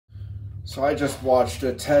So I just watched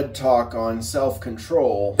a TED Talk on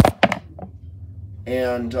self-control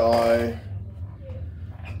and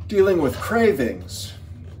dealing with cravings.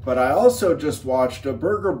 But I also just watched a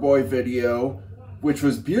Burger Boy video, which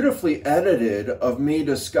was beautifully edited, of me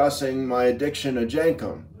discussing my addiction to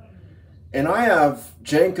Jankum. And I have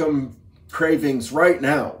Jankum cravings right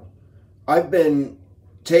now. I've been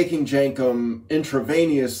taking Jankum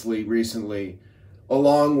intravenously recently,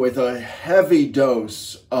 along with a heavy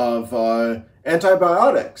dose of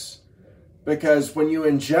antibiotics. Because when you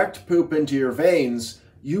inject poop into your veins,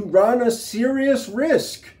 you run a serious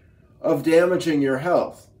risk of damaging your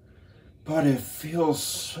health. But it feels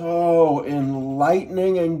so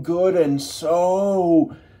enlightening and good and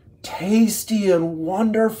so tasty and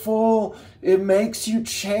wonderful. It makes you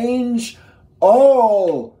change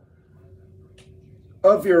all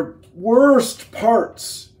of your worst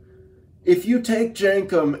parts. If you take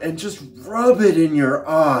Jankum and just rub it in your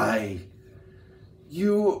eye,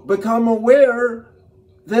 you become aware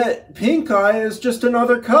that pink eye is just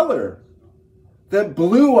another color. That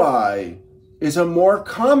blue eye is a more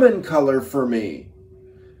common color for me.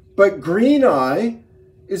 But green eye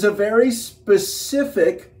is a very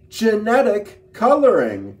specific genetic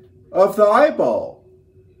coloring of the eyeball.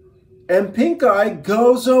 And pink eye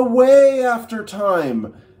goes away after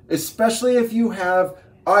time, especially if you have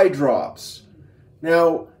eye drops.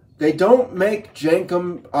 Now, they don't make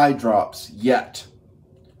Jankum eye drops yet,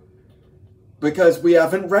 because we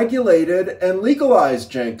haven't regulated and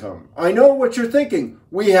legalized Jankum. I know what you're thinking.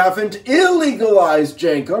 We haven't illegalized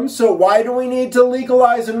Jankum, so why do we need to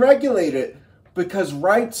legalize and regulate it? Because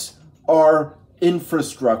rights are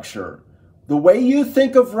infrastructure. The way you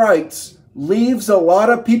think of rights leaves a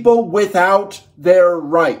lot of people without their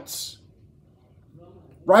rights.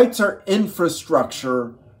 Rights are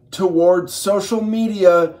infrastructure towards social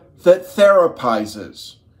media that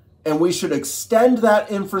therapizes. And we should extend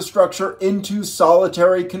that infrastructure into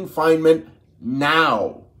solitary confinement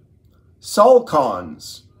now.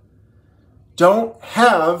 Solcons don't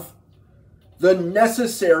have the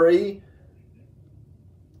necessary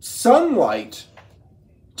sunlight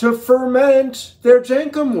to ferment their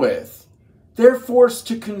Jankum with. They're forced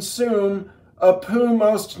to consume a poo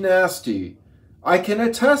most nasty. I can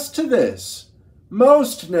attest to this.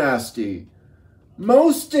 Most nasty.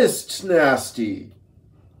 Mostest nasty.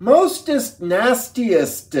 Mostest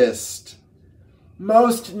nastiestest.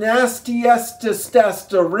 Most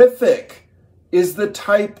nastiestest-horrific is the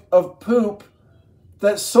type of poop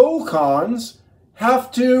that Solcons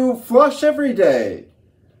have to flush every day.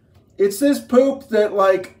 It's this poop that,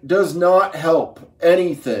 does not help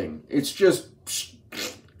anything. It's just...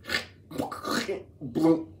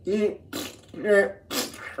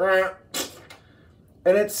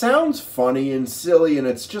 And it sounds funny and silly, and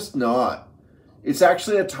it's just not. It's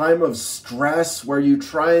actually a time of stress where you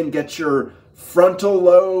try and get your frontal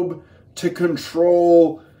lobe to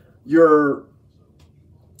control your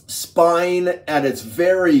spine at its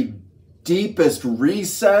very deepest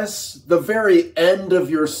recess. The very end of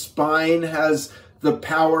your spine has the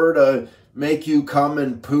power to make you come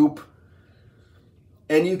and poop.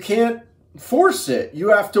 And you can't force it. You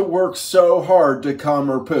have to work so hard to come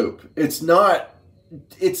or poop. It's not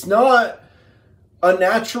a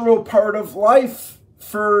natural part of life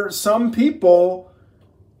for some people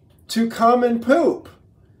to come and poop.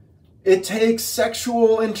 It takes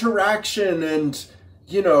sexual interaction and,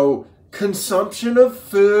 consumption of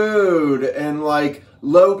food and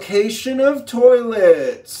location of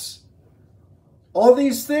toilets. All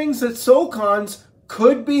these things that Solcons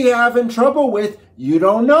could be having trouble with. You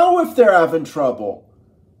don't know if they're having trouble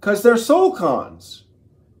because they're Solcons.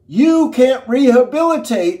 You can't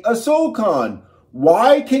rehabilitate a Solcon.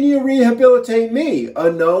 Why can you rehabilitate me,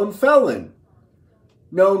 a known felon?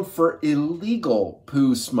 Known for illegal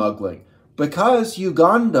poo smuggling. Because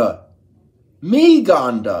Uganda.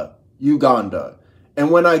 Uganda.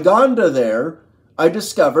 And when I Gonda there, I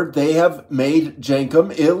discovered they have made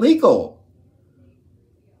Jankum illegal.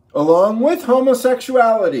 Along with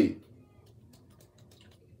homosexuality.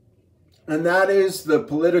 And that is the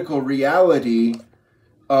political reality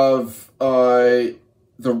of the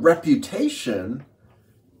reputation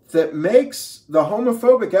that makes the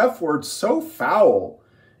homophobic F word so foul.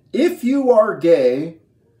 If you are gay,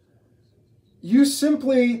 you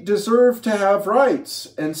simply deserve to have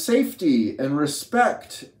rights and safety and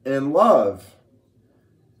respect and love.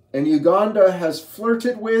 And Uganda has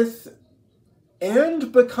flirted with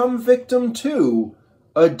and become victim to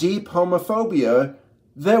a deep homophobia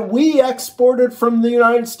that we exported from the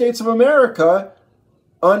United States of America,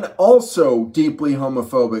 an also deeply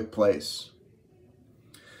homophobic place.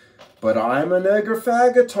 But I'm a nigger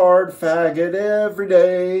faggotard, faggot every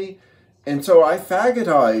day. And so I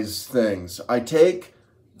faggotize things. I take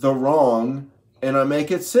the wrong and I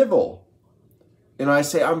make it civil. And I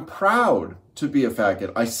say, I'm proud to be a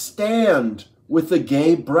faggot. I stand with the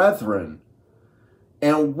gay brethren.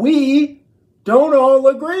 And we don't all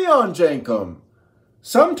agree on Jankum.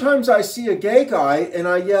 Sometimes I see a gay guy and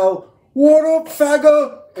I yell, "What up,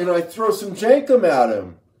 faggot?" And I throw some Jankum at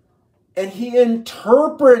him. And he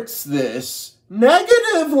interprets this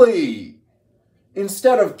negatively.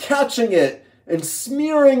 Instead of catching it and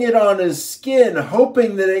smearing it on his skin,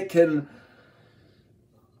 hoping that it can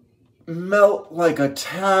melt like a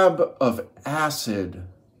tab of acid.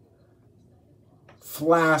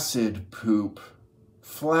 Flaccid poop.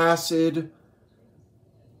 Flaccid,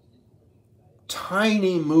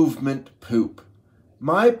 tiny movement poop.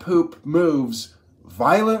 My poop moves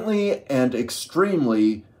violently and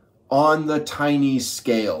extremely on the tiny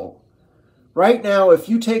scale. Right now, if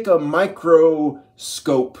you take a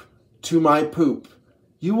microscope to my poop,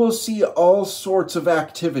 you will see all sorts of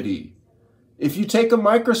activity. If you take a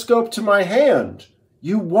microscope to my hand,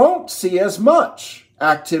 you won't see as much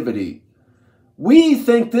activity. We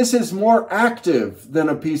think this is more active than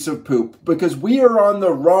a piece of poop because we are on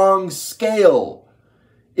the wrong scale.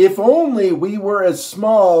 If only we were as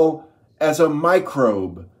small as a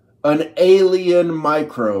microbe, an alien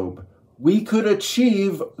microbe, we could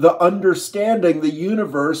achieve the understanding the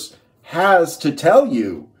universe has to tell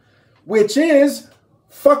you, which is,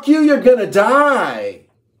 fuck you, you're gonna die.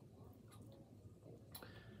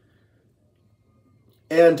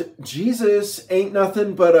 And Jesus ain't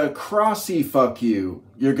nothing but a crossy fuck you,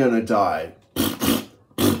 you're gonna die.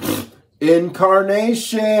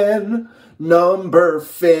 Incarnation, number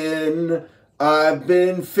fin, I've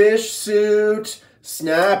been fish suit,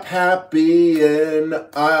 snap happy, and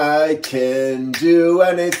I can do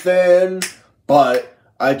anything, but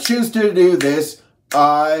I choose to do this.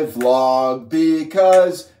 I vlog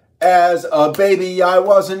because as a baby I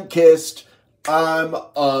wasn't kissed. I'm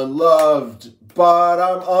unloved, but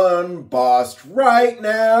I'm unbossed right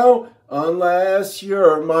now, unless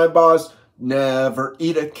you're my boss. Never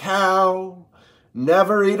eat a cow.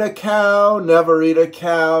 Never eat a cow, never eat a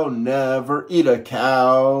cow, never eat a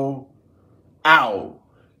cow. Ow.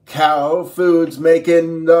 Cow food's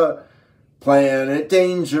making the planet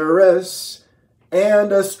dangerous,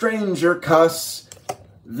 and a stranger cuss.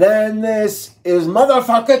 Then this is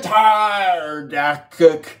motherfucker tired.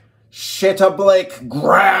 Shit a Blake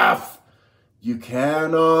graph. You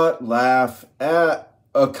cannot laugh at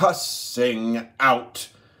a cussing out,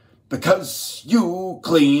 because you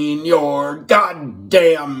clean your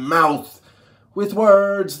goddamn mouth with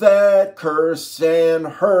words that curse and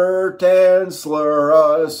hurt and slur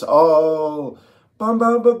us all. Bum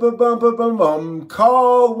bum bum bum bum bum bum bum.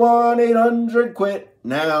 Call 1-800-QUIT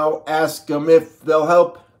now. Ask them if they'll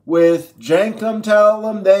help with Jankum. Tell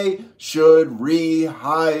them they should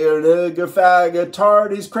rehire nigger faggot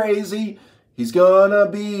tard. He's crazy. He's gonna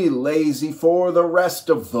be lazy for the rest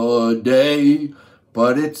of the day.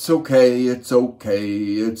 But it's okay, it's okay,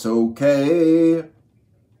 it's okay.